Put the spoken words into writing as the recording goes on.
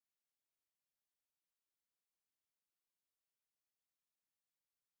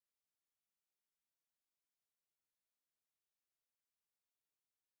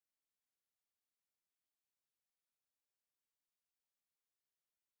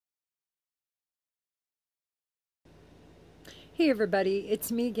Hey everybody,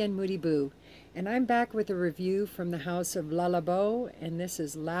 it's me again, Moody Boo, and I'm back with a review from the house of Labo, and this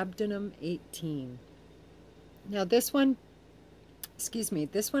is Labdanum 18. Now this one,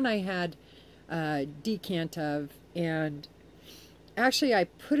 this one I had a decant of, and actually I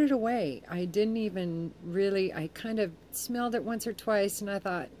put it away. I didn't even really, I kind of smelled it once or twice, and I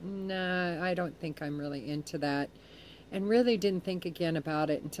thought, nah, I don't think I'm really into that. And really didn't think again about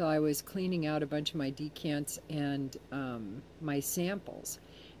it until I was cleaning out a bunch of my decants and my samples.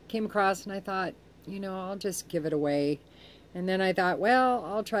 Came across and I thought, you know, I'll just give it away. And then I thought, well,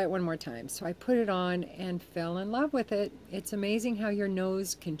 I'll try it one more time. So I put it on and fell in love with it. It's amazing how your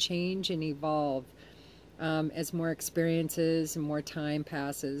nose can change and evolve as more experiences and more time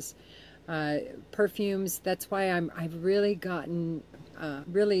passes. Perfumes, that's why I've really gotten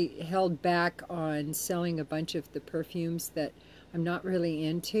really held back on selling a bunch of the perfumes that I'm not really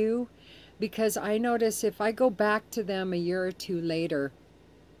into, because I notice if I go back to them a year or two later,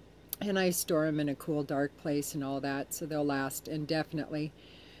 and I store them in a cool dark place and all that, so they'll last indefinitely,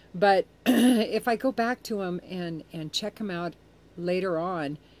 but if I go back to them and check them out later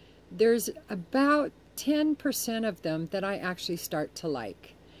on, there's about 10% of them that I actually start to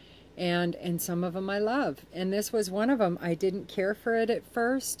like. And some of them I love, and this was one of them. I didn't care for it at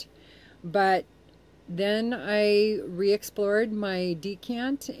first, but then I re-explored my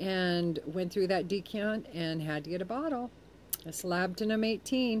decant and went through that decant and had to get a bottle. This Labdanum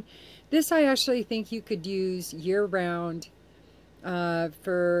 18. This I actually think you could use year-round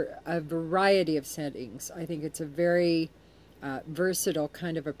for a variety of settings. I think it's a very versatile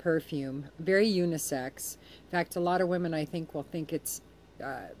kind of a perfume, very unisex. In fact, a lot of women I think will think it's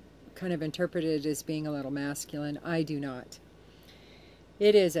kind of interpreted as being a little masculine. I do not.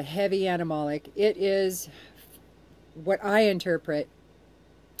 It is a heavy animalic. It is what I interpret.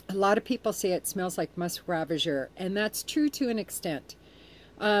 A lot of people say it smells like musk ravageur, and that's true to an extent.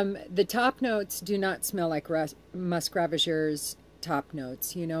 The top notes do not smell like musk ravageur's top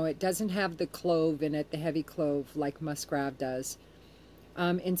notes. You know, it doesn't have the clove in it, the heavy clove like muscrav does.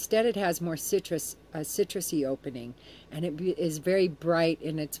 Instead, it has more citrusy opening, and it is very bright,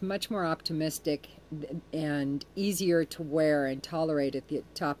 and it's much more optimistic and easier to wear and tolerate at the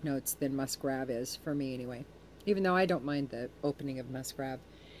top notes than muscrav is, for me anyway, even though I don't mind the opening of muscrav.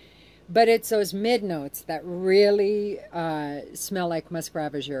 But it's those mid notes that really smell like musk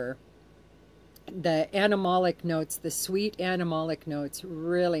ravageur. The animalic notes, the sweet animalic notes,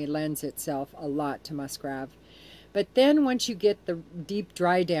 really lends itself a lot to muscrav. But then once you get the deep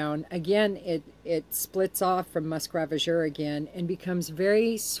dry down, again, it splits off from musk ravageur again and becomes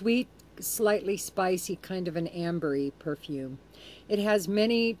very sweet, slightly spicy, kind of an ambery perfume. It has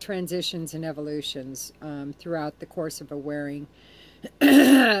many transitions and evolutions throughout the course of a wearing.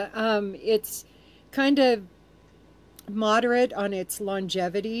 It's kind of moderate on its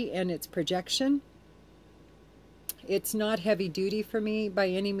longevity and its projection. It's not heavy duty for me by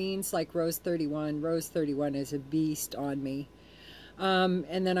any means like Rose 31. Rose 31 is a beast on me.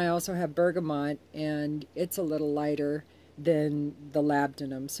 And then I also have Bergamot, and it's a little lighter than the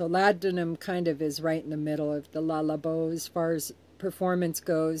Labdanum. So Labdanum kind of is right in the middle of the Labo as far as performance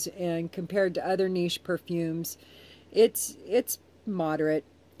goes, and compared to other niche perfumes, it's moderate.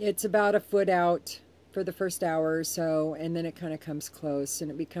 It's about a foot out for the first hour or so, and then it kind of comes close, and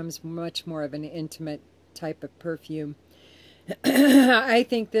it becomes much more of an intimate type of perfume. I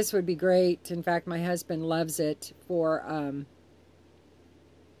think this would be great. In fact, my husband loves it for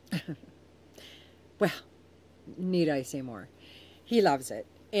well, need I say more? He loves it,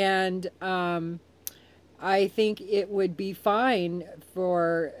 and I think it would be fine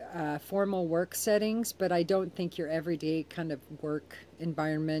for formal work settings, but I don't think your everyday kind of work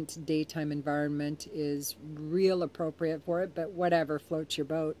environment, daytime environment, is real appropriate for it, but whatever floats your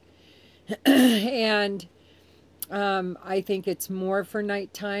boat. And I think it's more for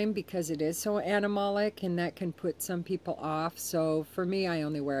nighttime because it is so animalic, and that can put some people off. So for me, I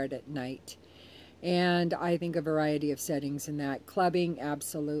only wear it at night. And I think a variety of settings in that. Clubbing,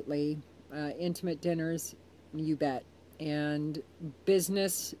 absolutely. Intimate dinners, you bet. And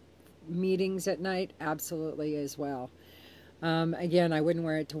business meetings at night, absolutely as well. Again, I wouldn't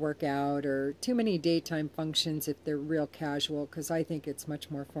wear it to work out or too many daytime functions if they're real casual, because I think it's much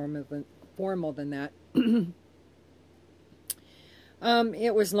more formal than that.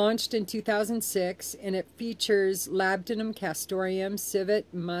 It was launched in 2006, and it features labdanum, castoreum,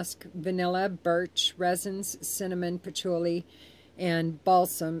 civet, musk, vanilla, birch, resins, cinnamon, patchouli, and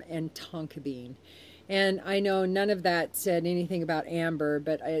balsam, and tonka bean. And I know none of that said anything about amber,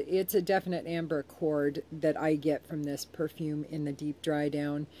 but it's a definite amber accord that I get from this perfume in the deep dry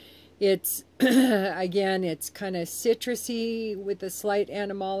down. It's, again, it's kind of citrusy with a slight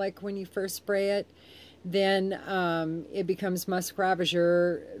animalic when you first spray it. Then it becomes musk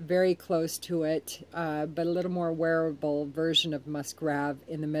ravageur, very close to it, but a little more wearable version of musk rav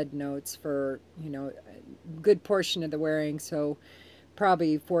in the mid notes for, you know, a good portion of the wearing, so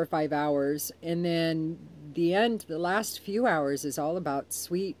probably 4 or 5 hours. And then the last few hours is all about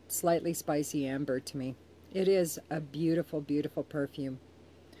sweet, slightly spicy amber to me. It is a beautiful, beautiful perfume.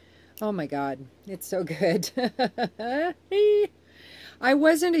 Oh my God, it's so good. I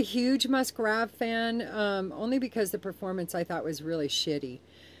wasn't a huge Musk Rav fan, only because the performance I thought was really shitty.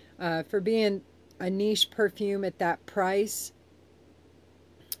 For being a niche perfume at that price,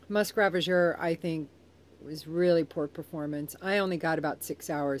 Musk Ravageur, I think, was really poor performance. I only got about 6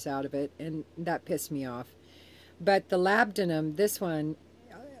 hours out of it, and that pissed me off. But the Labdanum, this one,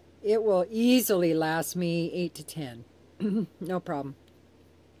 it will easily last me 8 to 10. No problem.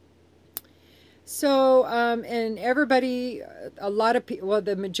 So, and everybody, a lot of people, well,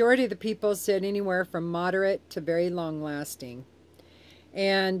 the majority of the people said anywhere from moderate to very long lasting.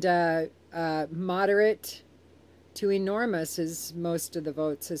 And moderate to enormous is most of the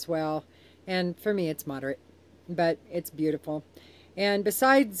votes as well. And for me, it's moderate, but it's beautiful. And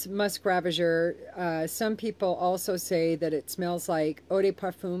besides Musk Ravageur, some people also say that it smells like Eau de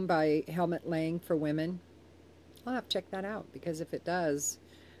Parfum by Helmut Lang for women. I'll have to check that out, because if it does,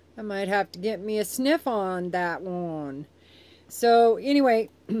 I might have to get me a sniff on that one. So anyway,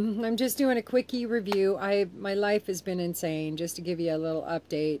 I'm just doing a quickie review. My life has been insane, just to give you a little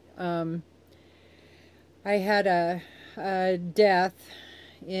update. I had a death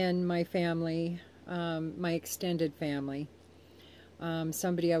in my family, my extended family.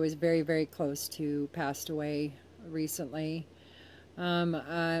 Somebody I was very, very close to passed away recently.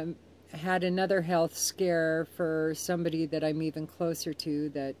 I had another health scare for somebody that I'm even closer to,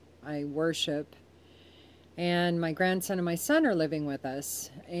 that I worship. And my grandson and my son are living with us.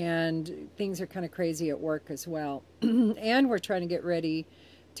 And things are kind of crazy at work as well. And we're trying to get ready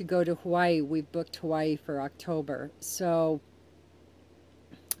to go to Hawaii. We've booked Hawaii for October. So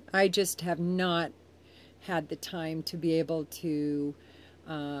I just have not had the time to be able to,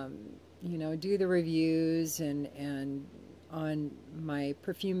 you know, do the reviews and on my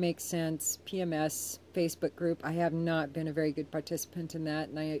Perfume Makes Sense PMS Facebook group. I have not been a very good participant in that,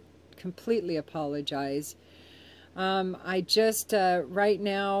 and I completely apologize. I just, right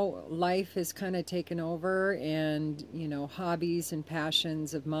now, life has kind of taken over, and, you know, hobbies and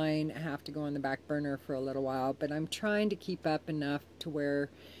passions of mine have to go on the back burner for a little while, but I'm trying to keep up enough to where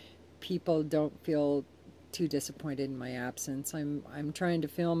people don't feel too disappointed in my absence. I'm trying to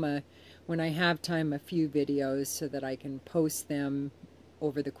film when I have time, a few videos so that I can post them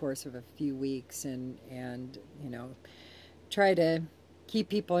over the course of a few weeks, and you know, try to keep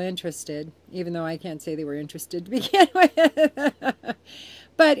people interested, even though I can't say they were interested to begin with.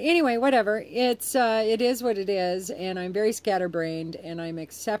 But anyway, whatever. It is what it is, and I'm very scatterbrained, and I'm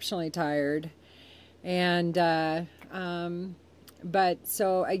exceptionally tired. And but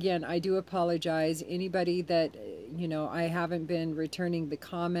so again, I do apologize. Anybody that, you know, I haven't been returning the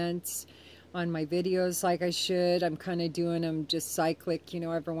comments on my videos like I should. I'm kind of doing them just cyclic, you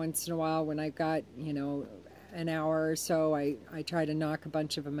know, every once in a while when I've got, you know, an hour or so, I try to knock a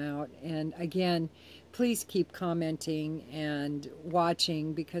bunch of them out. And again, please keep commenting and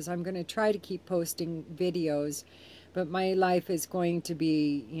watching, because I'm going to try to keep posting videos, but my life is going to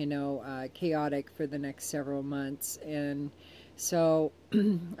be, you know, chaotic for the next several months. And so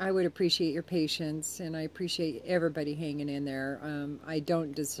I would appreciate your patience, and I appreciate everybody hanging in there. I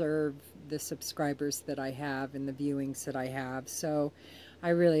don't deserve the subscribers that I have and the viewings that I have, so I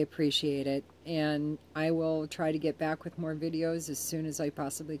really appreciate it, and I will try to get back with more videos as soon as I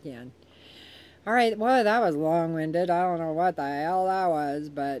possibly can. All right, well, that was long-winded. I don't know what the hell that was,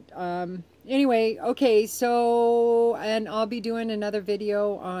 but anyway, okay, so, and I'll be doing another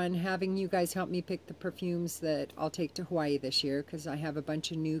video on having you guys help me pick the perfumes that I'll take to Hawaii this year, because I have a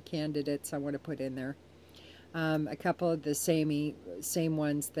bunch of new candidates I want to put in there. A couple of the same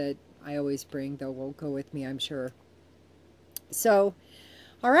ones that I always bring, though, will go with me, I'm sure. So,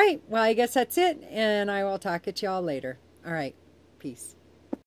 all right, well, I guess that's it, and I will talk at y'all later. All right, peace.